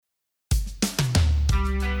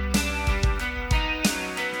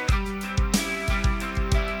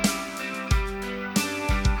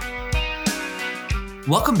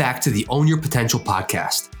Welcome back to the Own Your Potential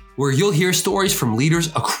podcast, where you'll hear stories from leaders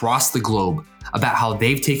across the globe about how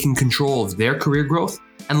they've taken control of their career growth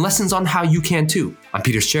and lessons on how you can too. I'm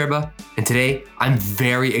Peter Scerba, and today I'm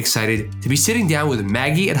very excited to be sitting down with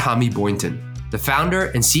Maggie Adhami Boynton, the founder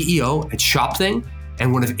and CEO at ShopThing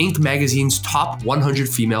and one of Inc. magazine's top 100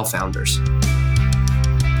 female founders.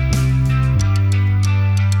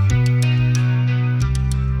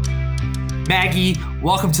 Maggie,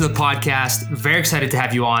 welcome to the podcast. Very excited to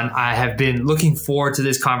have you on. I have been looking forward to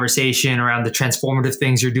this conversation around the transformative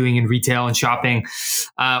things you're doing in retail and shopping.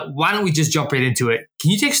 Why don't we just jump right into it?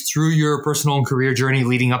 Can you take us through your personal and career journey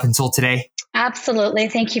leading up until today? Absolutely.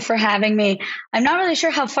 Thank you for having me. I'm not really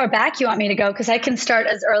sure how far back you want me to go because I can start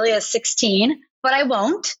as early as 16, but I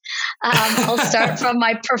won't. I'll start from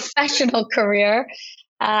my professional career.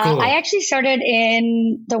 Cool. I actually started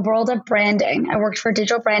in the world of branding. I worked for a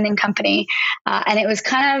digital branding company, and it was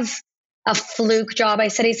kind of a fluke job. I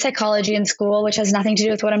studied psychology in school, which has nothing to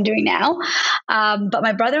do with what I'm doing now. But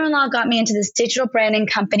my brother-in-law got me into this digital branding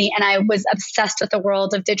company, and I was obsessed with the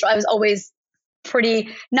world of digital. I was always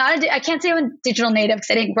I can't say I'm a digital native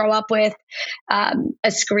because I didn't grow up with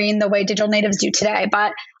a screen the way digital natives do today,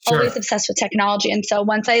 but always obsessed with technology. And so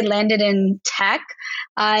once I landed in tech,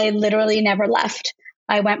 I literally never left.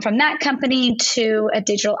 I went from that company to a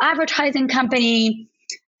digital advertising company,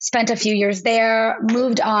 spent a few years there,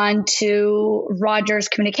 moved on to Rogers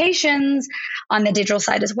Communications on the digital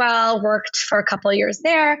side as well, worked for a couple of years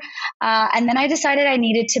there. And then I decided I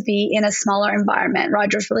needed to be in a smaller environment.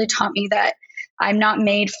 Rogers really taught me that I'm not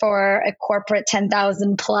made for a corporate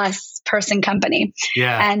 10,000 plus person company.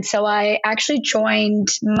 Yeah. And so I actually joined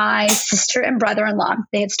my sister and brother-in-law.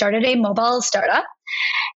 They had started a mobile startup.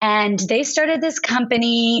 And they started this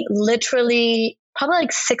company literally probably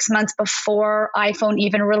like 6 months before iPhone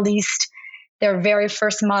even released their very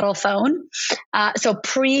first model phone. So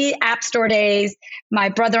pre-App Store days, my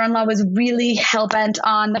brother-in-law was really hell-bent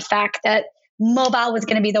on the fact that mobile was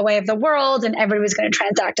going to be the way of the world and everybody was going to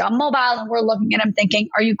transact on mobile. And we're looking at him thinking,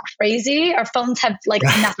 are you crazy? Our phones have like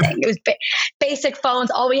nothing. It was basic phones.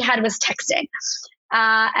 All we had was texting.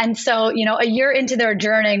 And so, a year into their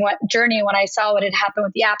journey, when I saw what had happened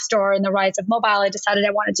with the App Store and the rise of mobile, I decided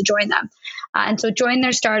I wanted to join them. And so joined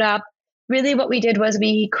their startup. Really what we did was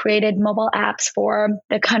we created mobile apps for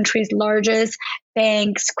the country's largest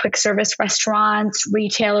banks, quick service restaurants,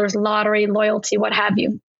 retailers, lottery, loyalty, what have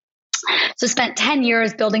you. So spent 10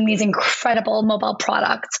 years building these incredible mobile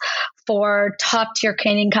products for top tier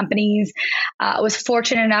Canadian companies. Was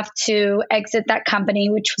fortunate enough to exit that company,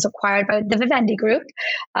 which was acquired by the Vivendi Group,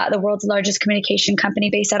 the world's largest communication company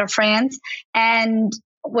based out of France. And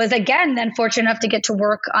was again then fortunate enough to get to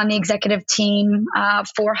work on the executive team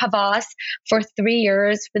for Havas for 3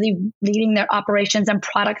 years, really leading their operations and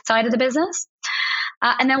product side of the business.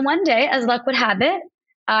 And then one day, as luck would have it,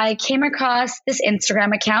 I came across this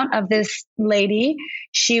Instagram account of this lady.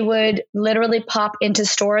 She would literally pop into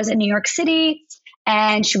stores in New York City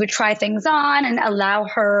and she would try things on and allow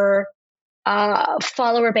her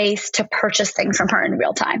follower base to purchase things from her in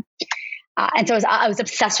real time. And so I was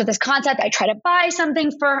obsessed with this concept. I tried to buy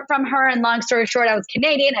something from her. And long story short, I was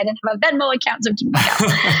Canadian. I didn't have a Venmo account, so it didn't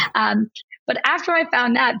work out. But after I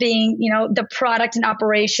found that, being, the product and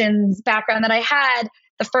operations background that I had,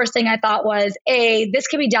 the first thing I thought was, A, this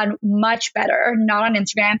can be done much better, not on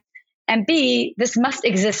Instagram. And B, this must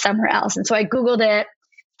exist somewhere else. And so I Googled it,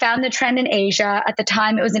 found the trend in Asia. At the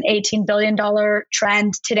time, it was an $18 billion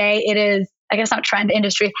trend. Today, it is, I guess not trend,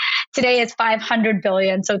 industry. Today it's $500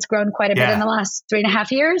 billion. So it's grown quite a bit in the last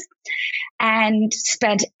 3.5 years. And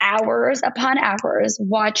spent hours upon hours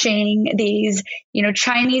watching these,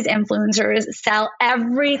 Chinese influencers sell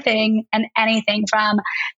everything and anything from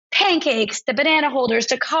pancakes to banana holders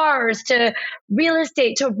to cars to real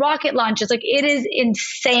estate to rocket launches. Like, it is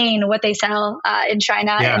insane what they sell in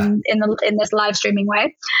China in this live streaming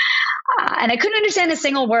way. And I couldn't understand a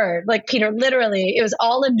single word. Like, Peter, literally, it was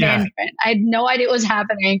all in Mandarin. I had no idea what was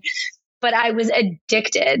happening, but I was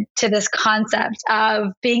addicted to this concept of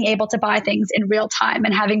being able to buy things in real time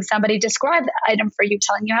and having somebody describe the item for you,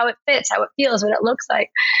 telling you how it fits, how it feels, what it looks like.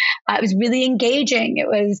 It was really engaging. It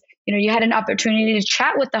was, you had an opportunity to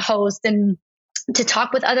chat with the host and to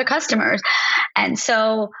talk with other customers. And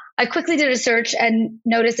so I quickly did a search and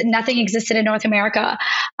noticed that nothing existed in North America.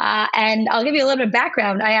 And I'll give you a little bit of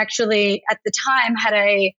background. I actually, at the time, had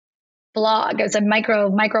a blog. I was a micro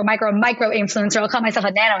influencer. I'll call myself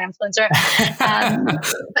a nano influencer.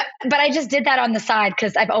 But I just did that on the side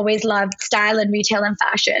because I've always loved style and retail and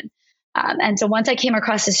fashion. And so once I came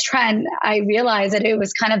across this trend, I realized that it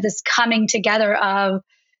was kind of this coming together of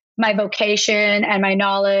my vocation and my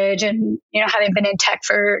knowledge and, having been in tech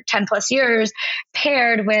for 10 plus years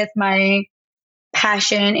paired with my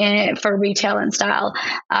passion for retail and style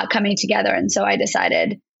coming together. And so I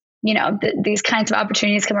decided, these kinds of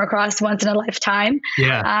opportunities come across once in a lifetime.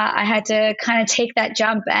 Yeah. I had to kind of take that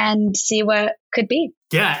jump and see what could be.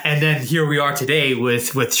 Yeah. And then here we are today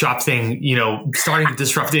with ShopThing, starting to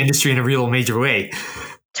disrupt the industry in a real major way.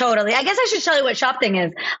 Totally. I guess I should tell you what ShopThing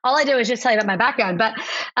is. All I do is just tell you about my background. But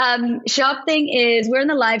ShopThing we're in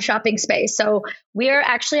the live shopping space. So we are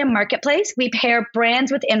actually a marketplace. We pair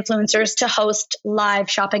brands with influencers to host live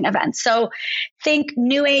shopping events. So think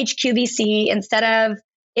new age QVC. Instead of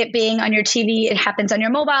it being on your TV, it happens on your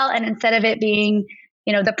mobile. And instead of it being,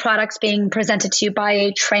 the products being presented to you by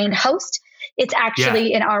a trained host, it's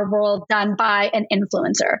actually in our world done by an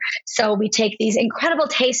influencer. So we take these incredible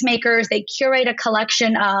tastemakers, they curate a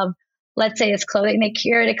collection of, let's say it's clothing, they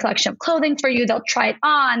curate a collection of clothing for you. They'll try it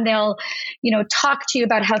on. They'll, talk to you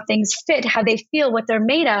about how things fit, how they feel, what they're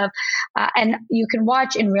made of. And you can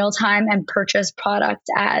watch in real time and purchase products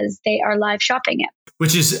as they are live shopping it.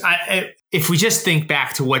 Which is, if we just think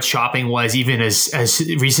back to what shopping was, even as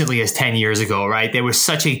recently as 10 years ago, right? There was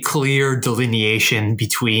such a clear delineation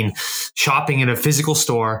between shopping in a physical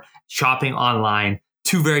store, shopping online,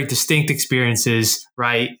 two very distinct experiences,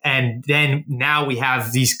 right? And then now we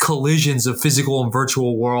have these collisions of physical and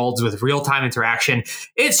virtual worlds with real-time interaction.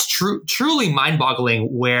 It's truly mind-boggling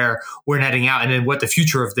where we're netting out and then what the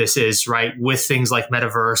future of this is, right? With things like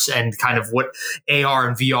metaverse and kind of what AR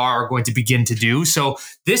and VR are going to begin to do. So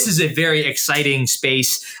this is a very exciting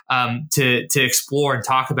space to explore and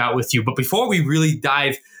talk about with you. But before we really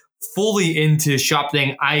dive fully into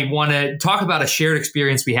ShopThing, I want to talk about a shared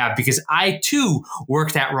experience we have because I too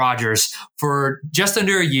worked at Rogers for just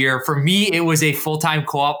under a year. For me, it was a full-time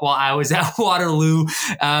co-op while I was at Waterloo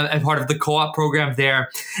and part of the co-op program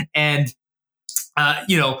there. And,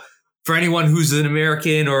 for anyone who's an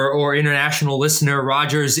American or international listener,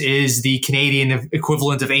 Rogers is the Canadian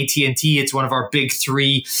equivalent of AT&T. It's one of our big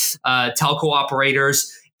three telco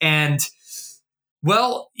operators. And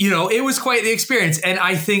well, it was quite the experience. And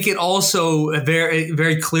I think it also very,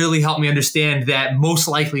 very clearly helped me understand that most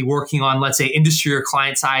likely working on, let's say, industry or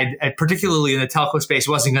client side, particularly in the telco space,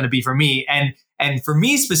 wasn't going to be for me. And for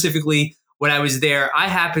me specifically, when I was there, I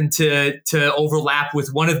happened to overlap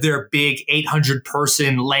with one of their big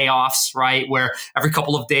 800-person layoffs, right? Where every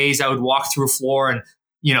couple of days I would walk through a floor and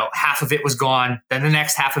half of it was gone. Then the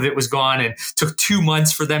next half of it was gone, and took 2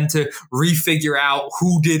 months for them to refigure out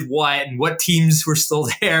who did what and what teams were still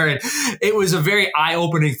there. And it was a very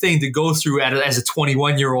eye-opening thing to go through as a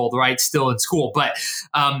 21-year-old, right? Still in school. But,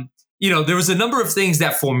 there was a number of things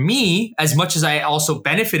that for me, as much as I also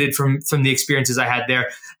benefited from the experiences I had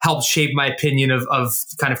there, helped shape my opinion of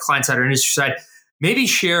kind of client side or industry side. Maybe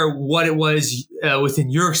share what it was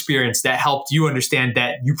within your experience that helped you understand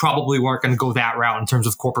that you probably weren't going to go that route in terms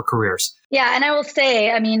of corporate careers. Yeah. And I will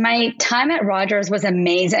say, my time at Rogers was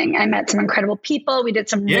amazing. I met some incredible people. We did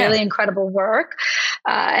some really incredible work.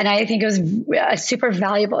 And I think it was a super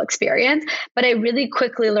valuable experience. But I really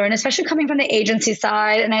quickly learned, especially coming from the agency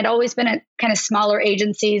side, and I'd always been at kind of smaller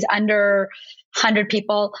agencies under 100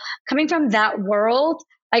 people. Coming from that world,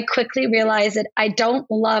 I quickly realized that I don't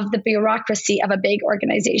love the bureaucracy of a big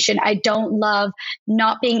organization. I don't love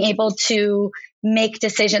not being able to make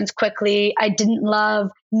decisions quickly. I didn't love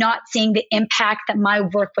not seeing the impact that my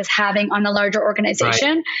work was having on the larger organization.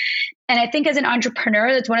 Right. And I think as an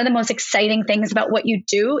entrepreneur, that's one of the most exciting things about what you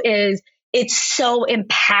do is it's so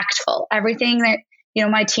impactful. Everything that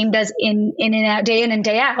my team does in and out, day in and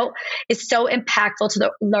day out, is so impactful to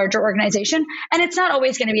the larger organization. And it's not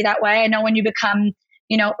always going to be that way. I know when you become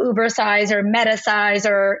Uber size or Meta size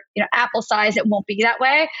or, Apple size, it won't be that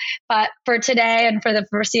way. But for today and for the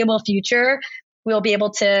foreseeable future, we'll be able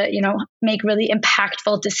to, make really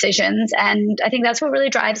impactful decisions. And I think that's what really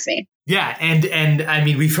drives me. Yeah. And I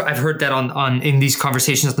mean, I've heard that on in these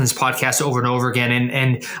conversations on this podcast over and over again.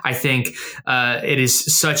 And I think it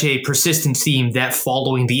is such a persistent theme that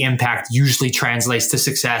following the impact usually translates to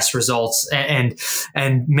success, results, and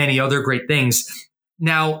many other great things.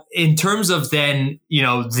 Now, in terms of then,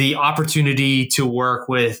 the opportunity to work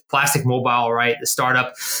with Plastic Mobile, right, the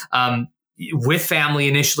startup, with family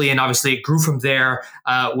initially, and obviously it grew from there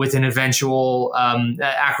with an eventual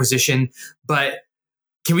acquisition. But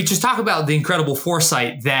Can we just talk about the incredible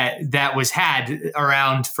foresight that was had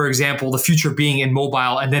around, for example, the future being in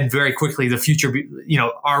mobile, and then very quickly the future,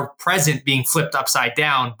 our present being flipped upside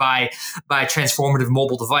down by a transformative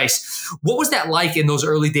mobile device? What was that like in those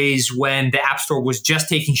early days when the App Store was just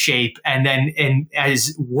taking shape, and then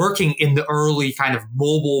as working in the early kind of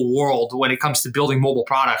mobile world when it comes to building mobile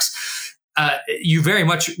products? You very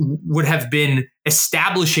much would have been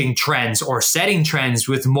establishing trends or setting trends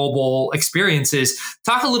with mobile experiences.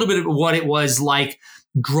 Talk a little bit about what it was like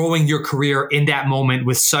growing your career in that moment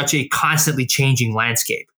with such a constantly changing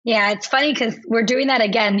landscape. Yeah, it's funny because we're doing that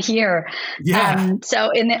again here. Yeah. So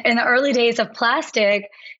in the early days of Plastic,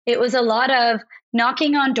 it was a lot of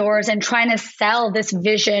knocking on doors and trying to sell this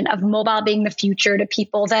vision of mobile being the future to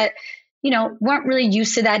people that weren't really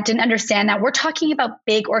used to that, didn't understand that. We're talking about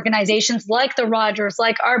big organizations like the Rogers,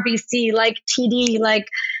 like RBC, like TD, like,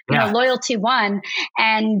 Loyalty One.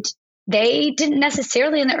 And they didn't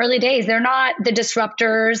necessarily in the early days, they're not the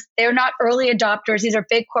disruptors. They're not early adopters. These are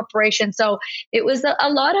big corporations. So it was a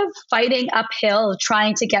lot of fighting uphill,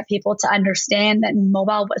 trying to get people to understand that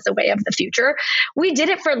mobile was the way of the future. We did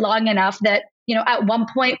it for long enough that, at one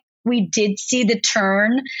point, we did see the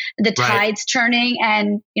tides turning.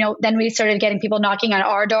 And, then we started getting people knocking on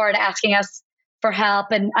our door and asking us for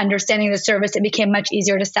help and understanding the service. It became much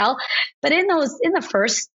easier to sell. But in the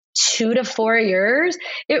first 2 to 4 years,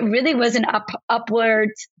 it really was an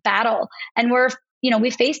upwards battle. And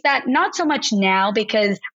we face that not so much now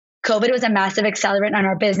because COVID was a massive accelerant on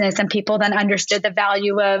our business, and people then understood the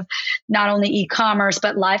value of not only e-commerce,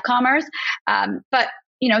 but live commerce. But,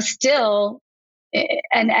 still,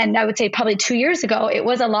 and I would say probably 2 years ago, it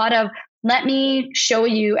was a lot of, let me show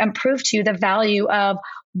you and prove to you the value of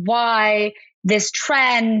why this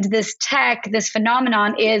trend, this tech, this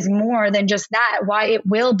phenomenon is more than just that, why it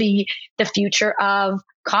will be the future of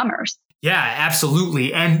commerce. Yeah,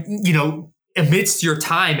 absolutely. And, amidst your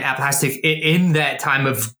time at Plastic, in that time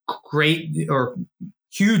of great or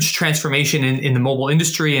huge transformation in the mobile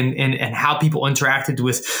industry and how people interacted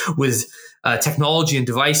with technology and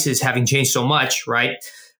devices having changed so much, right?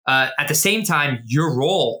 At the same time, your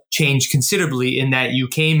role changed considerably in that you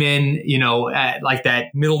came in, at like that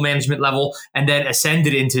middle management level and then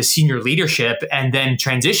ascended into senior leadership and then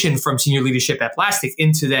transitioned from senior leadership at Plastic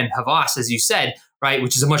into then Havas, as you said, right,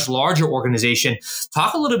 which is a much larger organization.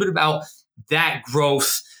 Talk a little bit about that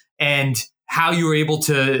growth and how you were able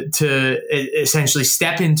to essentially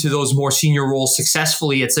step into those more senior roles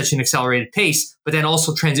successfully at such an accelerated pace, but then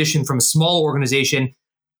also transition from a small organization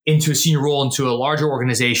into a senior role into a larger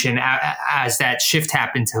organization as that shift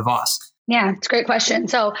happened to Havas? Yeah, it's a great question.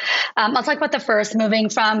 So I'll talk about the first, moving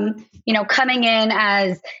from, coming in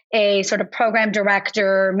as a sort of program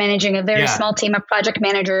director, managing a very small team of project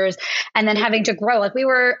managers, and then having to grow. Like we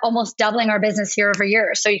were almost doubling our business year over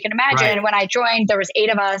year. So you can imagine when I joined, there was 8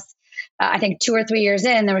 of us. I think 2 or 3 years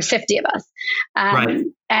in, there was 50 of us.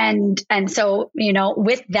 And so,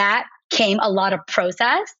 with that came a lot of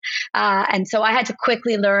process. And so I had to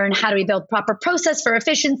quickly learn, how do we build proper process for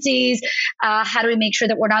efficiencies? How do we make sure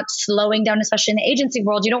that we're not slowing down, especially in the agency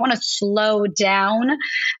world? You don't want to slow down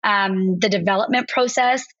the development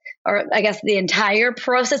process, or I guess the entire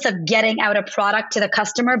process of getting out a product to the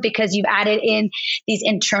customer because you've added in these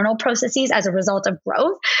internal processes as a result of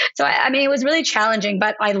growth. So, it was really challenging,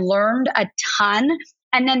 but I learned a ton.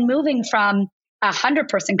 And then moving from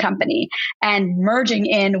 100-person company and merging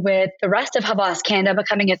in with the rest of Havas Canada,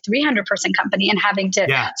 becoming a 300-person company and having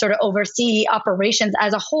to sort of oversee operations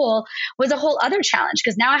as a whole was a whole other challenge,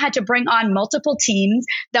 because now I had to bring on multiple teams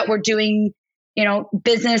that were doing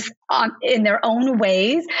business in their own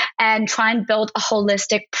ways and try and build a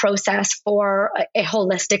holistic process for a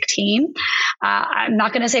holistic team. I'm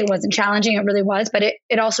not going to say it wasn't challenging. It really was, but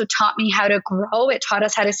it also taught me how to grow. It taught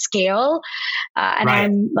us how to scale.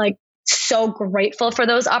 I'm so grateful for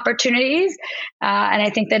those opportunities. And I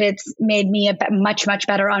think that it's made me a much, much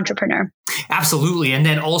better entrepreneur. Absolutely. And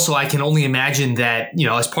then also I can only imagine that,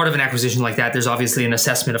 as part of an acquisition like that, there's obviously an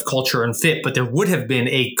assessment of culture and fit, but there would have been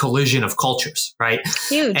a collision of cultures, right?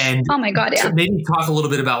 Huge. And oh my God. Yeah. So maybe talk a little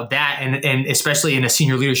bit about that and especially in a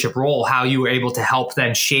senior leadership role, how you were able to help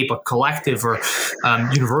then shape a collective or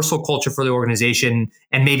universal culture for the organization,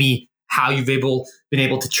 and maybe how you've been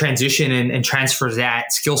able to transition and transfer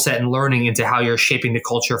that skill set and learning into how you're shaping the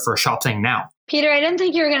culture for ShopThing now. Peter, I didn't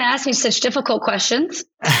think you were going to ask me such difficult questions.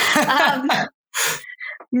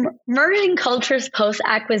 Merging cultures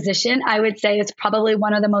post-acquisition, I would say, is probably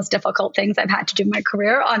one of the most difficult things I've had to do in my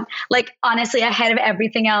career, honestly, ahead of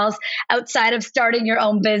everything else, outside of starting your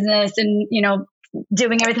own business and,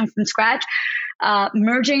 doing everything from scratch.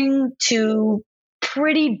 Merging two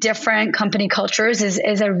pretty different company cultures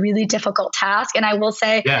is a really difficult task. And I will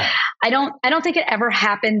say, I don't think it ever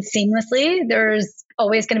happens seamlessly. There's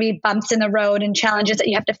always going to be bumps in the road and challenges that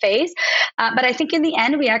you have to face. But I think in the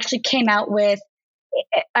end, we actually came out with,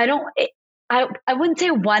 I wouldn't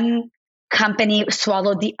say one company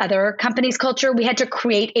swallowed the other company's culture. We had to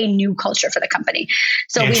create a new culture for the company.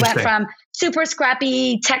 So we went from super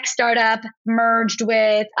scrappy tech startup merged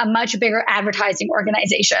with a much bigger advertising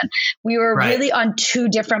organization. We were really on two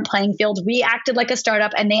different playing fields. We acted like a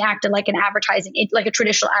startup and they acted like like a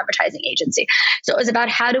traditional advertising agency. So it was about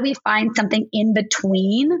how do we find something in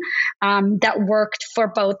between that worked for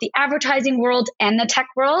both the advertising world and the tech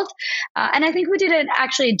world. And I think we did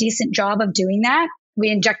actually a decent job of doing that. We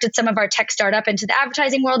injected some of our tech startup into the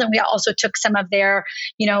advertising world, and we also took some of their,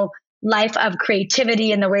 life of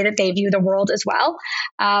creativity and the way that they view the world as well.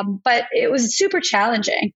 But it was super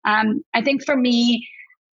challenging. I think for me,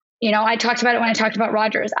 I talked about it when I talked about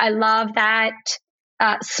Rogers. I love that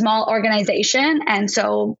small organization. And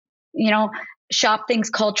so, ShopThings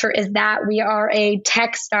culture is that we are a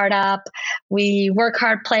tech startup. We work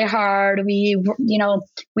hard, play hard. We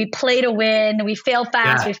play to win. We fail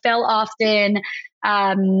fast. We fail often.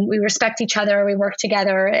 We respect each other. We work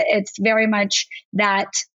together. It's very much that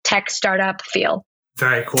tech startup feel.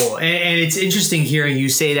 Very cool. And it's interesting hearing you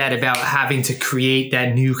say that about having to create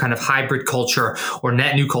that new kind of hybrid culture or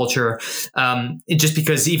net new culture. Just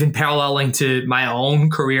because even paralleling to my own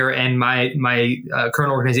career and my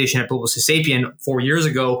current organization at Publicis Sapient 4 years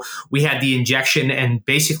ago, we had the injection and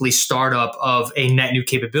basically startup of a net new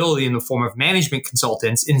capability in the form of management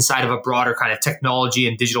consultants inside of a broader kind of technology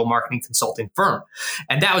and digital marketing consulting firm.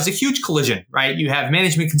 And that was a huge collision, right? You have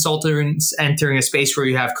management consultants entering a space where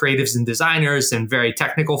you have creatives and designers and very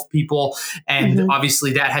technical people. And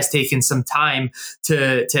obviously that has taken some time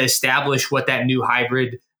to establish what that new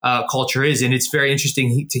hybrid culture is. And it's very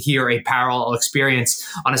interesting to hear a parallel experience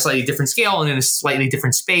on a slightly different scale and in a slightly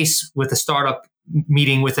different space with a startup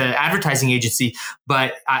meeting with an advertising agency.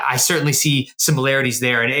 But I certainly see similarities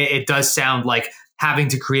there. And it does sound like having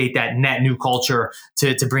to create that net new culture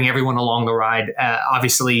to bring everyone along the ride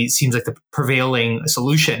obviously seems like the prevailing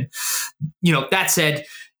solution. That said,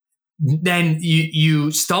 then you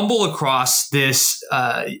stumble across this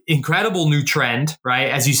incredible new trend, right?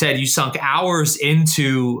 As you said, you sunk hours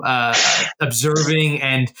into observing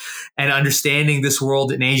and understanding this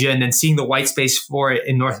world in Asia, and then seeing the white space for it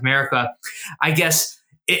in North America. I guess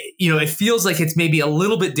it feels like it's maybe a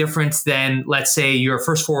little bit different than, let's say, your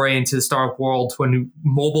first foray into the startup world when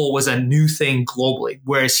mobile was a new thing globally.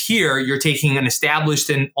 Whereas here, you're taking an established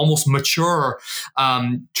and almost mature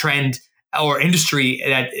trend or industry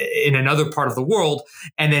in another part of the world,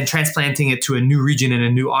 and then transplanting it to a new region and a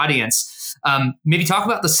new audience. Maybe talk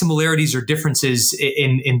about the similarities or differences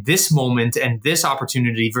in this moment and this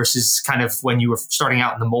opportunity versus kind of when you were starting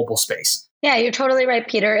out in the mobile space. Yeah, you're totally right,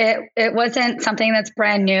 Peter. It wasn't something that's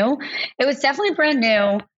brand new. It was definitely brand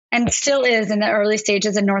new and still is in the early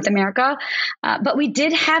stages in North America. But we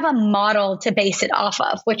did have a model to base it off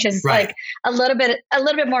of, which is like a little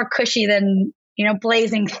bit more cushy than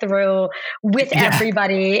blazing through with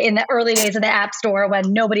everybody in the early days of the App Store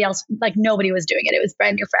when nobody was doing it. It was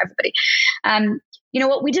brand new for everybody.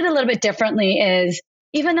 What we did a little bit differently is,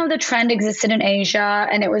 even though the trend existed in Asia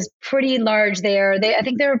and it was pretty large there, I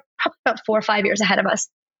think they were probably about 4 or 5 years ahead of us.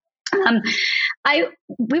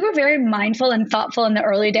 We were very mindful and thoughtful in the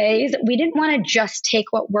early days. We didn't want to just take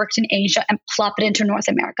what worked in Asia and plop it into North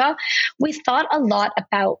America. We thought a lot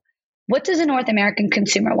about, what does a North American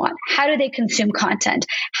consumer want? How do they consume content?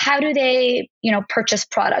 How do they, purchase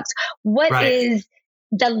products? What is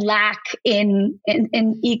the lack in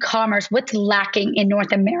e-commerce? What's lacking in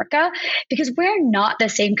North America? Because we're not the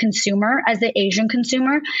same consumer as the Asian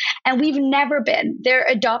consumer, and we've never been. Their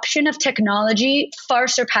adoption of technology far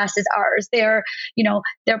surpasses ours. Their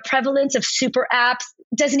prevalence of super apps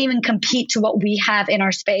doesn't even compete to what we have in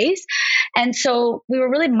our space. And so we were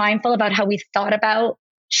really mindful about how we thought about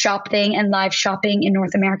shopping and live shopping in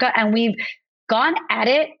North America. And we've gone at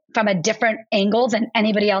it from a different angle than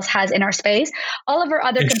anybody else has in our space. All of our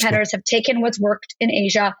other competitors have taken what's worked in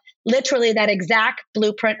Asia, literally that exact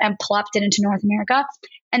blueprint, and plopped it into North America.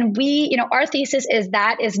 And our thesis is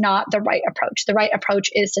that is not the right approach. The right approach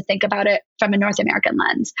is to think about it from a North American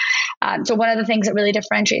lens. So one of the things that really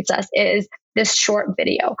differentiates us is this short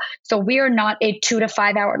video. So we are not a 2 to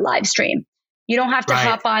 5 hour live stream. You don't have to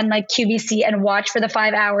hop on like QVC and watch for the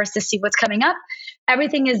 5 hours to see what's coming up.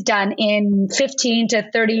 Everything is done in 15 to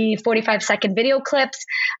 30, 45-second video clips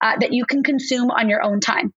that you can consume on your own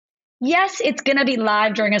time. Yes, it's going to be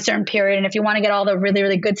live during a certain period. And if you want to get all the really,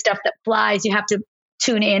 really good stuff that flies, you have to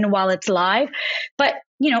tune in while it's live. But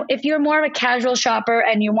if you're more of a casual shopper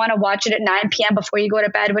and you want to watch it at 9 p.m. before you go to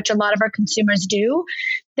bed, which a lot of our consumers do,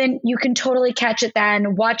 then you can totally catch it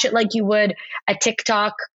then, watch it like you would a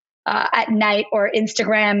TikTok at night or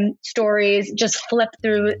Instagram stories, just flip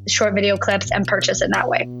through short video clips and purchase it that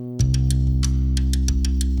way.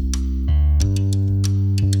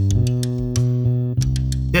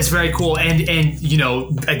 That's very cool. And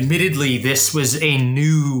admittedly, this was a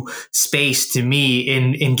new space to me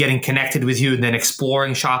in getting connected with you and then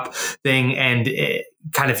exploring Shopping and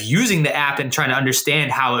kind of using the app and trying to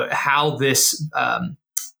understand how this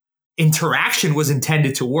interaction was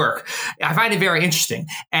intended to work. I find it very interesting.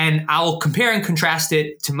 And I'll compare and contrast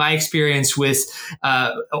it to my experience with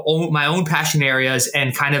my own passion areas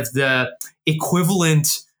and kind of the equivalent,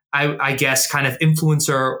 I guess, kind of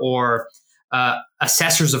influencer or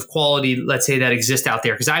assessors of quality, let's say, that exist out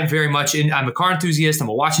there. Because I'm very much I'm a car enthusiast, I'm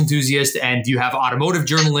a watch enthusiast, and you have automotive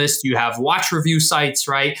journalists, you have watch review sites,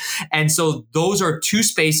 right? And so those are two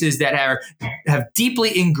spaces that have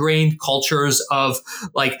deeply ingrained cultures of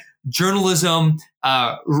like journalism,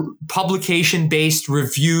 publication-based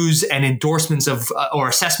reviews and endorsements of or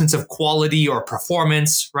assessments of quality or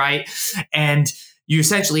performance, right? And you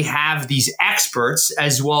essentially have these experts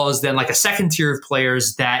as well as then like a second tier of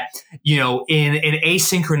players that, in an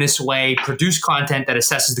asynchronous way produce content that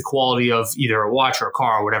assesses the quality of either a watch or a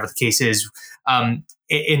car or whatever the case is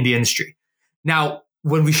in the industry. Now,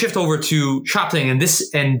 when we shift over to Shopping and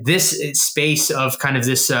this space of kind of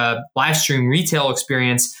this live stream retail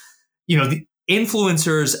experience, the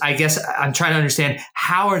influencers, I guess I'm trying to understand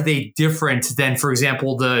how are they different than, for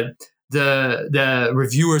example, the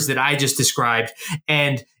reviewers that I just described?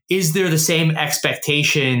 And is there the same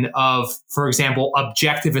expectation of, for example,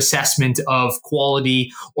 objective assessment of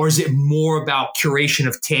quality, or is it more about curation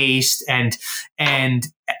of taste and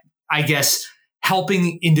I guess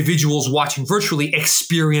helping individuals watching virtually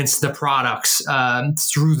experience the products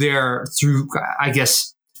through I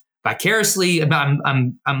guess vicariously?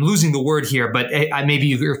 I'm losing the word here, but maybe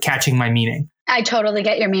you're catching my meaning. I totally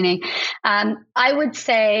get your meaning. I would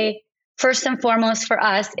say, first and foremost for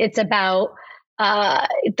us, it's about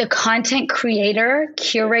the content creator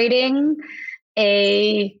curating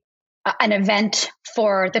an event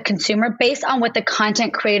for the consumer based on what the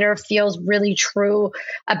content creator feels really true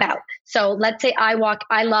about. So let's say I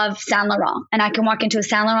love Saint Laurent, and I can walk into a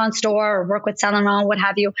Saint Laurent store or work with Saint Laurent, what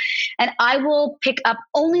have you, and I will pick up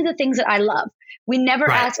only the things that I love. We never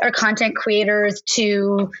ask our content creators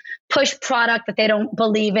to push product that they don't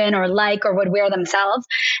believe in or like or would wear themselves.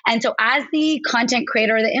 And so as the content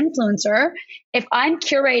creator or the influencer, if I'm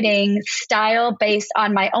curating style based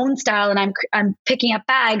on my own style and I'm picking up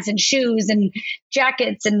bags and shoes and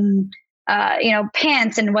jackets and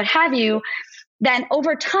pants and what have you, then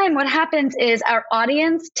over time what happens is our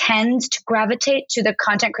audience tends to gravitate to the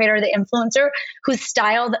content creator or the influencer whose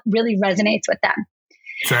style that really resonates with them.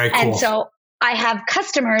 Very cool. And so I have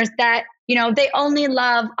customers that, they only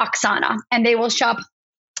love Oksana and they will shop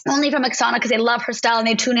only from Oksana because they love her style and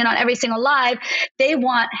they tune in on every single live. They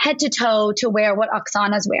want head to toe to wear what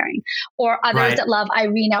Oksana's wearing, or others that love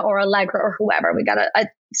Irina or Allegra or whoever. We got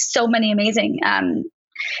so many amazing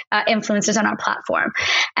influencers on our platform.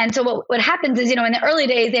 And so what happens is, in the early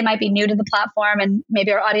days, they might be new to the platform and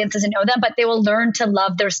maybe our audience doesn't know them, but they will learn to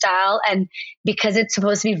love their style. And because it's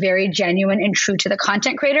supposed to be very genuine and true to the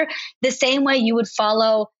content creator, the same way you would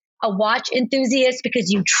follow a watch enthusiast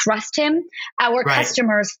because you trust him, our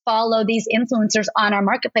customers follow these influencers on our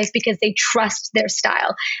marketplace because they trust their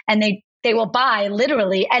style, and they will buy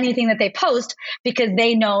literally anything that they post because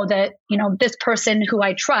they know that, this person who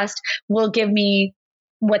I trust will give me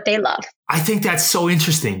what they love. I think that's so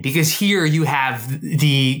interesting because here you have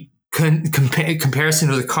the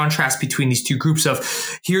comparison or the contrast between these two groups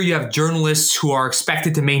of here you have journalists who are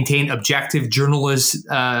expected to maintain objective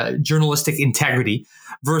journalistic integrity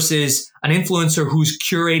versus an influencer who's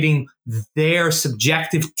curating their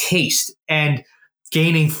subjective taste and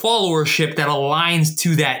gaining followership that aligns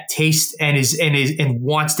to that taste and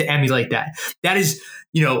wants to emulate that. That is,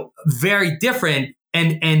 very different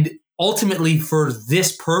and ultimately for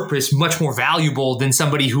this purpose much more valuable than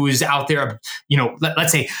somebody who is out there,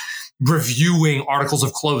 let's say reviewing articles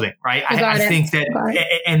of clothing, right? I think that,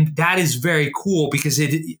 and that is very cool because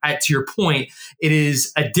to your point, it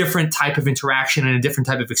is a different type of interaction and a different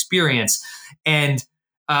type of experience. And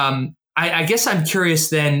I guess I'm curious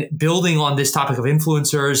then, building on this topic of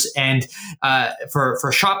influencers and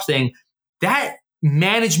for Shopping, that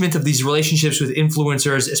management of these relationships with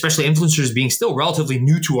influencers, especially influencers being still relatively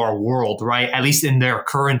new to our world, right? At least in their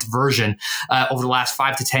current version over the last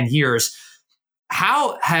 5 to 10 years.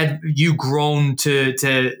 how have you grown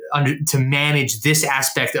to manage this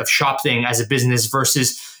aspect of ShopThing as a business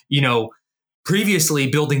versus, previously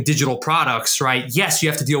building digital products, right? Yes, you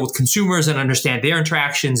have to deal with consumers and understand their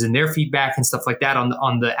interactions and their feedback and stuff like that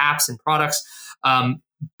on the apps and products.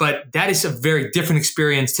 But that is a very different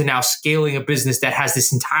experience to now scaling a business that has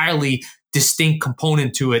this entirely distinct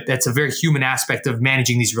component to it. That's a very human aspect of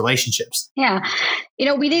managing these relationships. Yeah.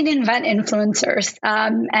 We didn't invent influencers.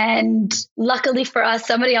 And luckily for us,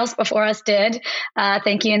 somebody else before us did.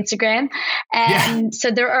 Thank you, Instagram. And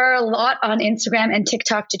so there are a lot on Instagram and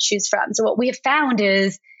TikTok to choose from. So what we have found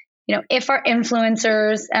is, if our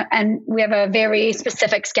influencers, and we have a very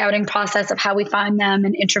specific scouting process of how we find them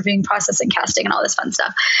and interviewing process and casting and all this fun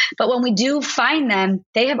stuff. But when we do find them,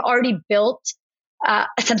 they have already built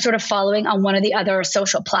some sort of following on one of the other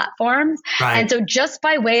social platforms. Right. And so just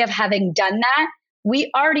by way of having done that,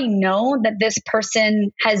 we already know that this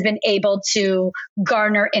person has been able to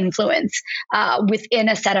garner influence within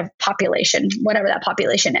a set of population, whatever that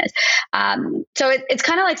population is. So it's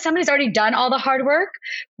kind of like somebody's already done all the hard work.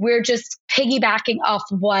 We're just piggybacking off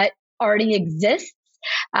what already exists.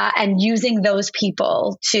 And using those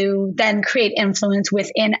people to then create influence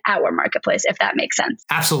within our marketplace, if that makes sense.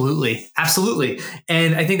 Absolutely.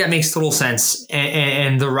 And I think that makes total sense.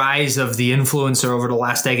 And the rise of the influencer over the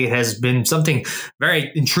last decade has been something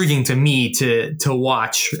very intriguing to me to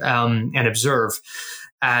watch and observe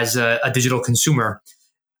as a digital consumer.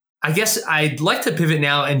 I guess I'd like to pivot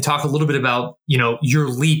now and talk a little bit about, your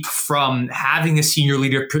leap from having a senior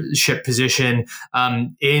leadership position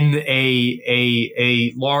in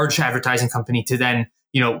a large advertising company to then,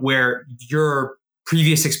 where your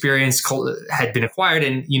previous experience had been acquired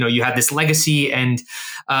and, you had this legacy and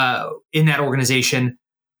in that organization,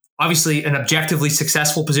 obviously an objectively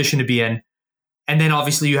successful position to be in. And then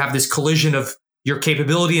obviously you have this collision of your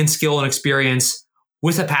capability and skill and experience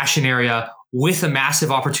with a passion area, with a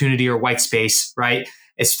massive opportunity or white space, right?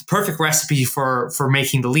 It's the perfect recipe for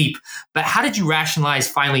making the leap. But how did you rationalize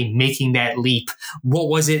finally making that leap? What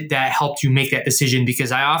was it that helped you make that decision?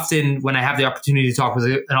 Because I often, when I have the opportunity to talk with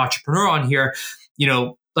an entrepreneur on here,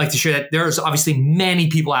 like to share that there's obviously many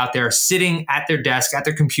people out there sitting at their desk, at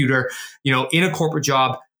their computer, in a corporate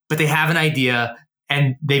job, but they have an idea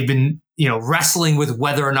and they've been, wrestling with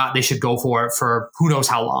whether or not they should go for it for who knows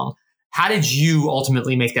how long. How did you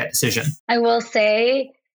ultimately make that decision? I will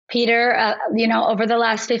say, Peter, over the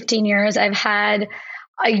last 15 years, I've had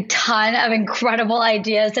a ton of incredible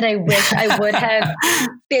ideas that I wish I would have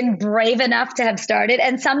been brave enough to have started.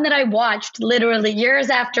 And some that I watched literally years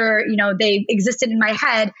after, they existed in my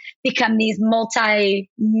head, become these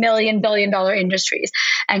multi-million, billion-dollar industries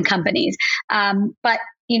and companies. But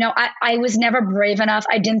I was never brave enough.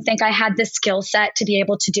 I didn't think I had the skill set to be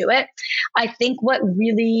able to do it. I think what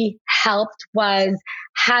really helped was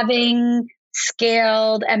having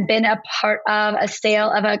scaled and been a part of a sale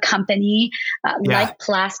of a company like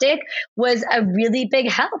Plastic was a really big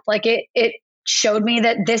help. Like it showed me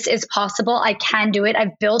that this is possible. I can do it.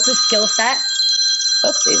 I've built a skill set.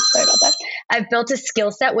 Oopsies, sorry about that. I've built a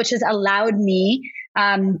skill set which has allowed me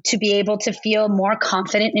to be able to feel more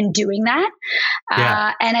confident in doing that.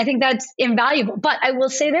 And I think that's invaluable. But I will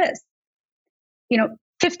say this,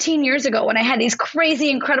 15 years ago when I had these crazy,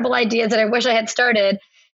 incredible ideas that I wish I had started,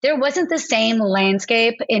 there wasn't the same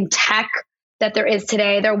landscape in tech that there is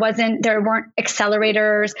today. There weren't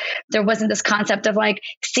accelerators. There wasn't this concept of like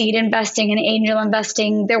seed investing and angel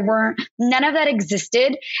investing. None of that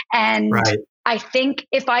existed. And I think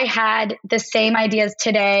if I had the same ideas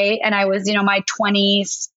today and I was, my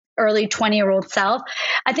 20s, early 20-year-old self,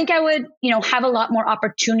 I think I would, have a lot more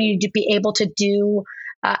opportunity to be able to do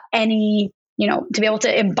to be able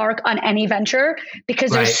to embark on any venture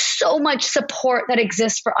because there's so much support that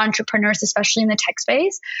exists for entrepreneurs, especially in the tech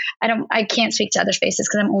space. I can't speak to other spaces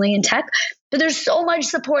because I'm only in tech, but there's so much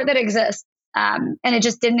support that exists. And it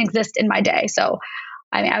just didn't exist in my day. So,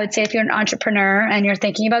 I would say if you're an entrepreneur and you're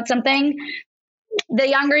thinking about something, the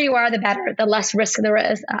younger you are, the better, the less risk there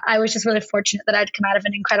is. I was just really fortunate that I'd come out of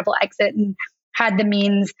an incredible exit and had the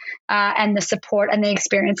means and the support and the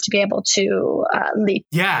experience to be able to leap.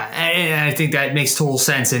 Yeah, and I think that makes total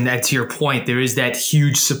sense. And to your point, there is that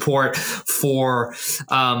huge support for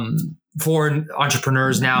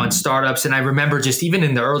entrepreneurs now and startups. And I remember just even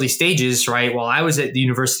in the early stages, right, while I was at the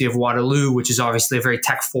University of Waterloo, which is obviously a very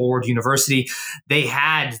tech forward university, they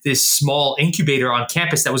had this small incubator on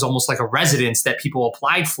campus that was almost like a residence that people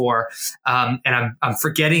applied for. And I'm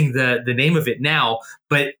forgetting the name of it now,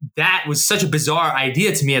 but that was such a bizarre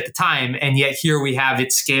idea to me at the time. And yet here we have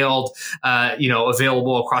it scaled,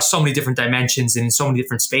 available across so many different dimensions and in so many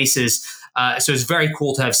different spaces. So it's very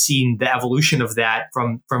cool to have seen the evolution of that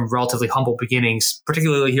from relatively humble beginnings,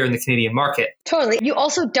 particularly here in the Canadian market. Totally. You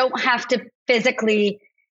also don't have to physically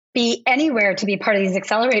be anywhere to be part of these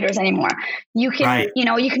accelerators anymore. You can, Right.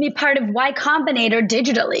 you can be part of Y Combinator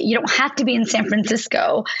digitally. You don't have to be in San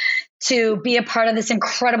Francisco to be a part of this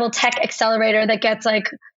incredible tech accelerator that gets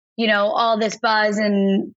all this buzz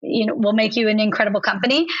and, will make you an incredible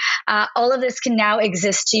company. All of this can now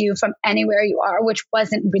exist to you from anywhere you are, which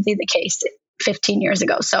wasn't really the case 15 years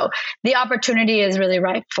ago. So the opportunity is really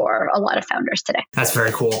ripe for a lot of founders today. That's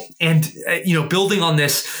very cool. And, building on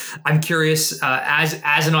this, I'm curious,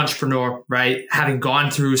 as an entrepreneur, right, having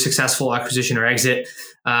gone through successful acquisition or exit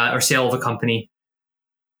or sale of a company,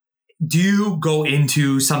 do you go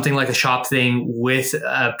into something like a ShopThing with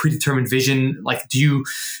a predetermined vision?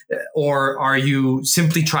 Or are you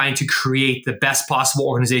simply trying to create the best possible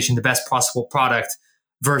organization, the best possible product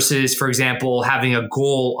versus, for example, having a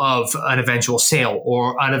goal of an eventual sale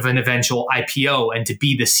or of an eventual IPO and to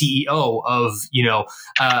be the CEO of,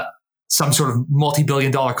 some sort of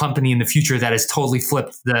multi-billion-dollar company in the future that has totally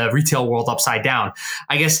flipped the retail world upside down?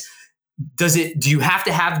 I guess, do you have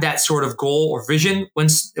to have that sort of goal or vision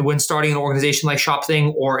when starting an organization like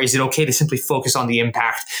ShopThing, or is it okay to simply focus on the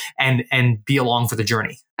impact and be along for the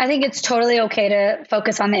journey? I think it's totally okay to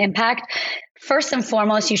focus on the impact. First and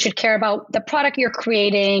foremost, you should care about the product you're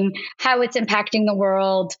creating, how it's impacting the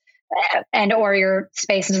world, and or your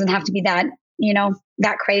space. It doesn't have to be that,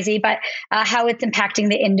 that crazy, but how it's impacting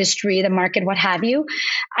the industry, the market, what have you.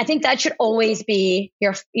 I think that should always be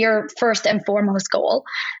your first and foremost goal.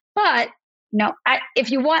 But I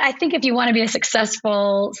think if you want to be a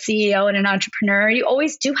successful CEO and an entrepreneur, you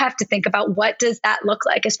always do have to think about what does that look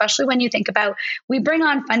like, especially when you think about, we bring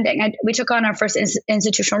on funding. We took on our first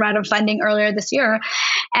institutional round of funding earlier this year.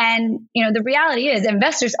 And, the reality is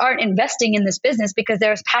investors aren't investing in this business because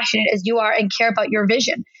they're as passionate as you are and care about your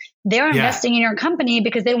vision. They're investing in your company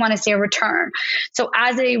because they want to see a return. So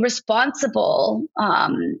as a responsible,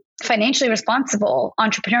 financially responsible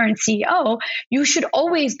entrepreneur and CEO, you should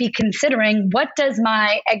always be considering, what does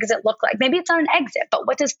my exit look like? Maybe it's not an exit, but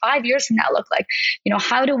what does 5 years from now look like?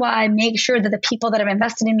 How do I make sure that the people that have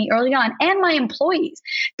invested in me early on and my employees,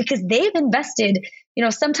 because they've invested,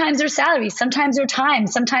 sometimes their salaries, sometimes their time,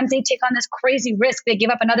 sometimes they take on this crazy risk. They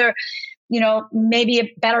give up another, maybe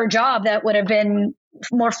a better job that would have been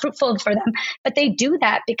more fruitful for them. But they do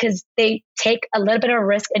that because they take a little bit of a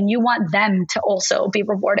risk and you want them to also be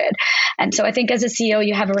rewarded. And so I think as a CEO,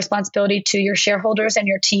 you have a responsibility to your shareholders and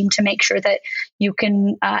your team to make sure that you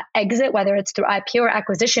can exit, whether it's through IPO or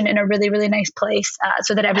acquisition, in a really, really nice place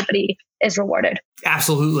so that everybody is rewarded.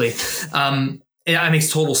 Absolutely. That makes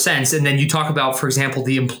total sense. And then you talk about, for example,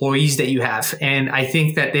 the employees that you have. And I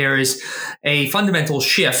think that there is a fundamental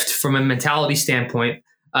shift from a mentality standpoint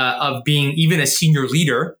of being even a senior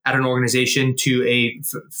leader at an organization to a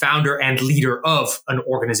founder and leader of an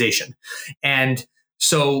organization. And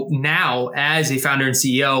so now, as a founder and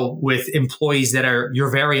CEO with employees that are your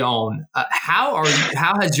very own, how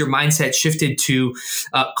has your mindset shifted to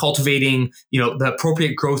cultivating, the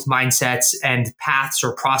appropriate growth mindsets and paths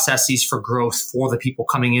or processes for growth for the people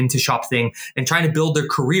coming into ShopThing and trying to build their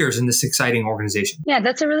careers in this exciting organization? Yeah,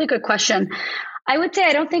 that's a really good question. I would say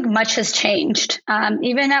I don't think much has changed.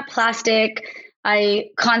 Even at Plastic, I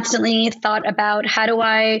constantly thought about, how do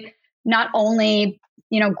I not only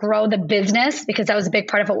grow the business, because that was a big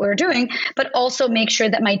part of what we were doing, but also make sure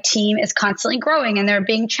that my team is constantly growing and they're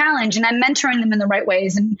being challenged and I'm mentoring them in the right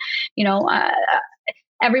ways. And,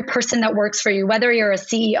 every person that works for you, whether you're a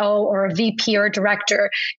CEO or a VP or a director,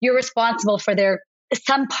 you're responsible for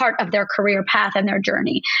some part of their career path and their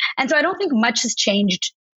journey. And so I don't think much has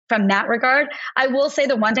changed from that regard. I will say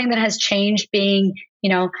the one thing that has changed, being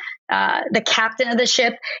the captain of the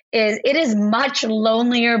ship, is it is much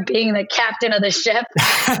lonelier being the captain of the ship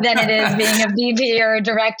than it is being a VP or a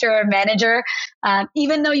director or a manager.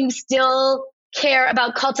 Even though you still care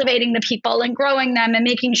about cultivating the people and growing them and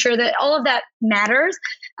making sure that all of that matters,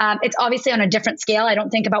 it's obviously on a different scale. I don't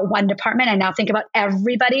think about one department. I now think about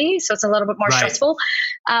everybody. So it's a little bit more stressful.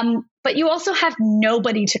 But you also have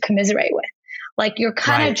nobody to commiserate with. Like, you're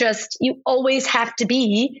kind of just, you always have to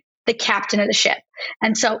be the captain of the ship.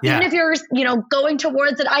 And so even if you're, going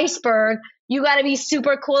towards an iceberg, you got to be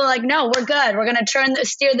super cool. Like, no, we're good. We're going to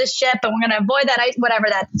steer this ship and we're going to avoid that ice, whatever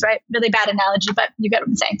that is, right? Really bad analogy, but you get what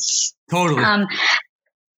I'm saying. Totally.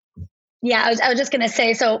 I was just going to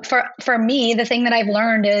say, so for me, the thing that I've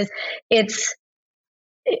learned is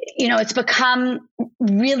it's become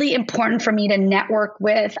really important for me to network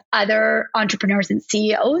with other entrepreneurs and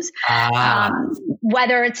CEOs,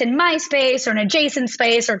 whether it's in my space or an adjacent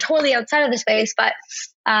space or totally outside of the space, but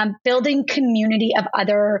building community of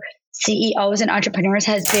other CEOs and entrepreneurs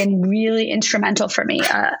has been really instrumental for me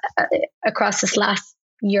across this last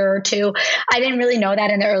year or two. I didn't really know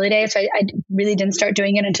that in the early days, so I really didn't start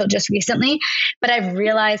doing it until just recently. But I've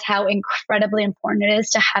realized how incredibly important it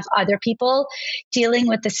is to have other people dealing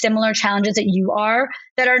with the similar challenges that you are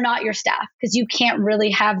that are not your staff, because you can't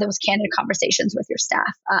really have those candid conversations with your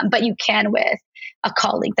staff, but you can with a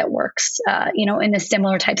colleague that works, in a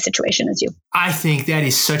similar type situation as you. I think that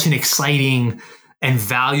is such an exciting and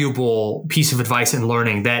valuable piece of advice and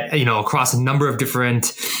learning that, across a number of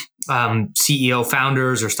different CEO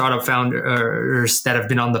founders or startup founders that have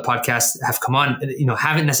been on the podcast have come on,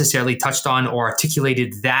 haven't necessarily touched on or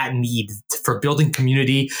articulated that need for building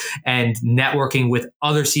community and networking with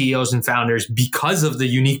other CEOs and founders because of the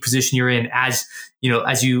unique position you're in as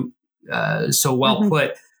you so well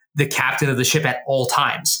put, the captain of the ship at all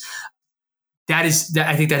times. I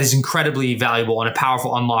think that is incredibly valuable and a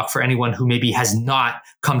powerful unlock for anyone who maybe has not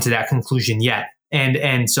come to that conclusion yet.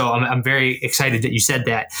 And so I'm very excited that you said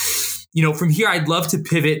that. From here, I'd love to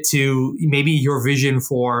pivot to maybe your vision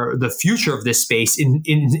for the future of this space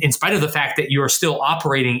in spite of the fact that you're still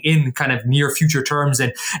operating in kind of near future terms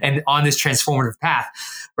and on this transformative path,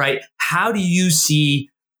 right? How do you see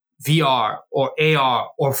VR or AR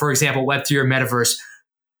or, for example, Web3 or Metaverse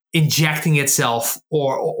injecting itself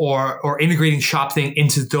or integrating ShopThing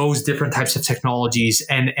into those different types of technologies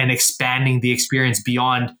and expanding the experience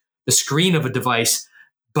beyond the screen of a device,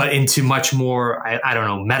 but into much more, I don't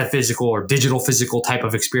know, metaphysical or digital physical type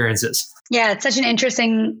of experiences? Yeah, it's such an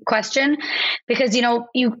interesting question because,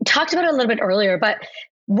 you talked about it a little bit earlier, but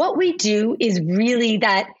what we do is really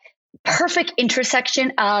that perfect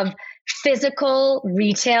intersection of physical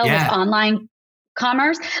retail with online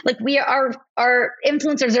commerce. Like our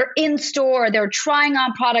influencers are in store, they're trying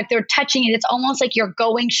on product, they're touching it. It's almost like you're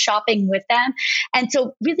going shopping with them. And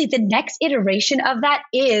so really the next iteration of that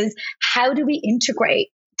is, how do we integrate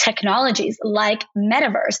technologies like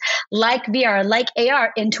Metaverse, like VR, like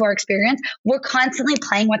AR into our experience? We're constantly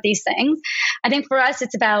playing with these things. I think for us,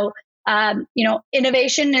 it's about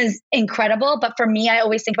innovation is incredible. But for me, I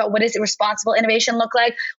always think about, what does responsible innovation look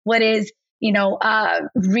like? What is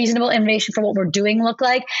reasonable innovation for what we're doing look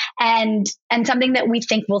like, and something that we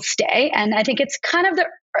think will stay. And I think it's kind of the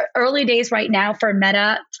early days right now for the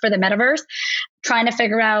Metaverse, trying to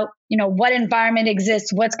figure out, what environment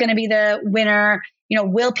exists, what's going to be the winner,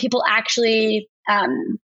 will people actually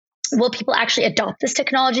adopt this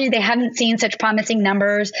technology? They haven't seen such promising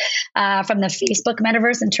numbers from the Facebook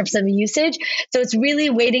Metaverse in terms of usage. So it's really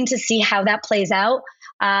waiting to see how that plays out.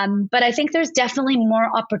 But I think there's definitely more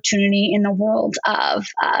opportunity in the world of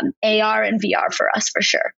AR and VR for us, for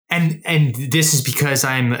sure. And this is because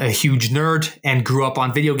I'm a huge nerd and grew up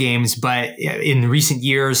on video games, but in recent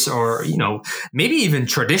years, or maybe even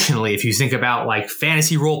traditionally, if you think about like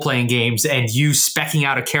fantasy role-playing games and you speccing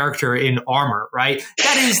out a character in armor, right?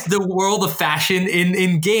 That is the world of fashion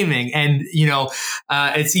in gaming. And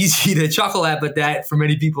it's easy to chuckle at, but that for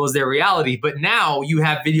many people is their reality. But now you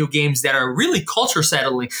have video games that are really culture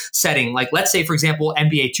setting. Like, let's say, for example,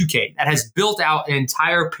 NBA 2K, that has built out an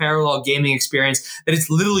entire parallel gaming experience that is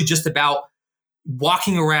literally just about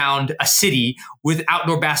walking around a city with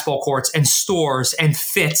outdoor basketball courts and stores and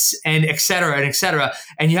fits and et cetera and et cetera.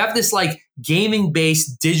 And you have this like gaming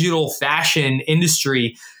based digital fashion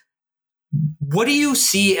industry. What do you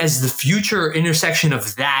see as the future intersection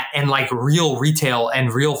of that and like real retail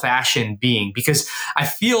and real fashion being? Because I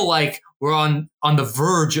feel like we're on the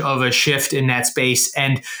verge of a shift in that space.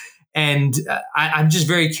 And I'm just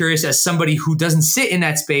very curious, as somebody who doesn't sit in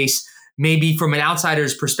that space, maybe from an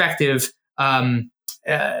outsider's perspective, what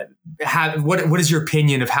is your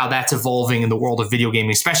opinion of how that's evolving in the world of video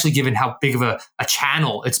gaming, especially given how big of a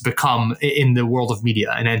channel it's become in the world of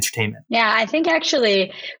media and entertainment? Yeah, I think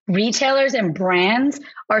actually retailers and brands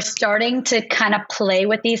are starting to kind of play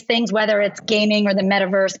with these things, whether it's gaming or the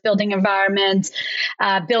metaverse, building environments,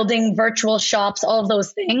 building virtual shops, all of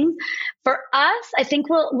those things. For us, I think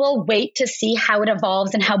we'll wait to see how it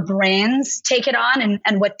evolves and how brands take it on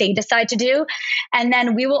and what they decide to do. And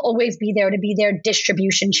then we will always be there to be their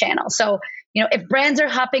distribution channel. So, if brands are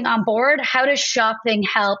hopping on board, how does ShopThing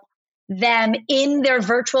help them in their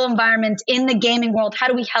virtual environments, in the gaming world? How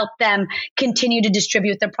do we help them continue to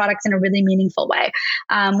distribute their products in a really meaningful way,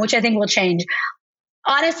 which I think will change?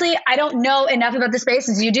 honestly, I don't know enough about the space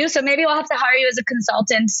as you do. So maybe we'll have to hire you as a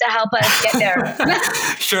consultant to help us get there.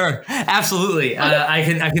 Sure. Absolutely.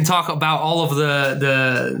 I can talk about all of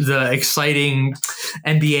the exciting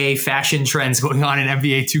NBA fashion trends going on in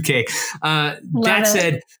NBA 2K. That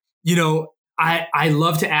said, I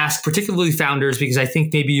love to ask, particularly founders, because I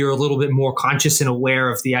think maybe you're a little bit more conscious and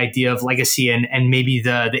aware of the idea of legacy and maybe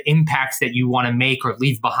the impact that you want to make or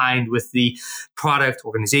leave behind with the product,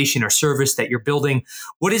 organization, or service that you're building.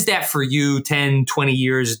 What is that for you 10, 20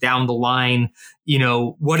 years down the line?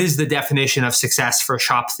 What is the definition of success for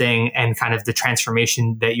ShopThing and kind of the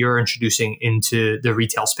transformation that you're introducing into the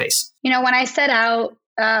retail space? When I set out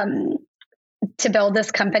to build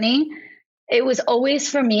this company, it was always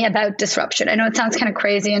for me about disruption. I know it sounds kind of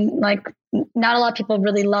crazy and like not a lot of people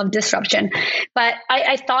really love disruption, but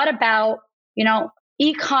I thought about,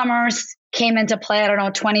 e-commerce came into play,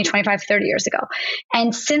 20, 25, 30 years ago.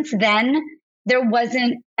 And since then, there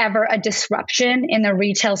wasn't ever a disruption in the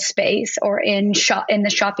retail space or in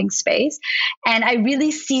the shopping space. And I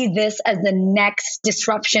really see this as the next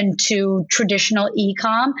disruption to traditional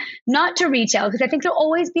e-com, not to retail, because I think there'll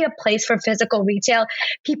always be a place for physical retail.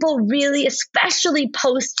 People really, especially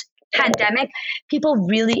post pandemic, people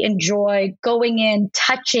really enjoy going in,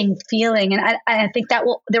 touching, feeling. And I think there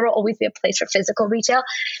will always be a place for physical retail.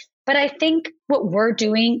 But I think what we're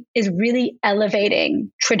doing is really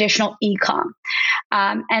elevating traditional e-com.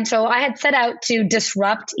 And so I had set out to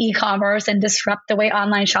disrupt e-commerce and disrupt the way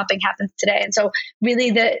online shopping happens today. And so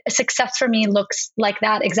really the success for me looks like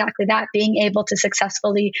that, exactly that, being able to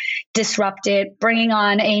successfully disrupt it, bringing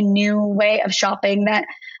on a new way of shopping that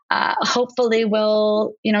hopefully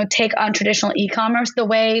will, take on traditional e-commerce the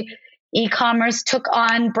way e-commerce took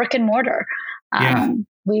on brick and mortar. I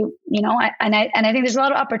think there's a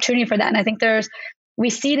lot of opportunity for that. And I think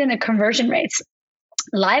we see it in the conversion rates.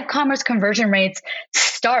 Live commerce conversion rates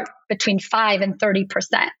start between 5 and 30%.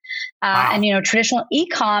 Wow. And, traditional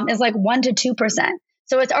e-com is like 1 to 2%.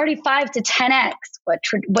 So it's already 5 to 10x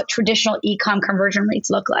what traditional e-com conversion rates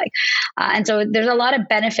look like. And so there's a lot of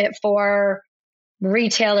benefit for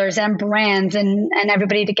retailers and brands and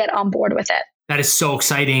everybody to get on board with it. That is so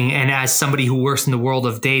exciting. And as somebody who works in the world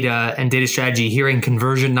of data and data strategy, hearing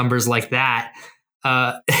conversion numbers like that,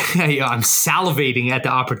 I'm salivating at the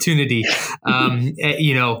opportunity.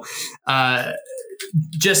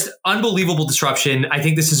 Just unbelievable disruption. I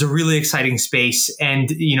think this is a really exciting space. And,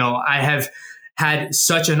 I have had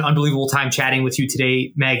such an unbelievable time chatting with you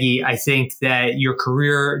today, Maggie. I think that your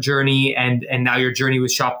career journey and now your journey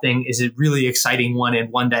with ShopThing is a really exciting one and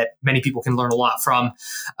one that many people can learn a lot from.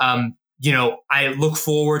 I look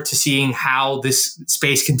forward to seeing how this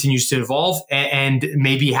space continues to evolve and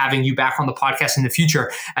maybe having you back on the podcast in the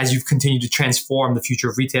future as you've continued to transform the future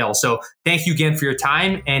of retail. So thank you again for your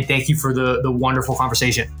time and thank you for the wonderful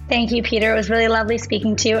conversation. Thank you, Peter. It was really lovely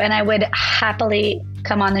speaking to you and I would happily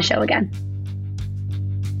come on the show again.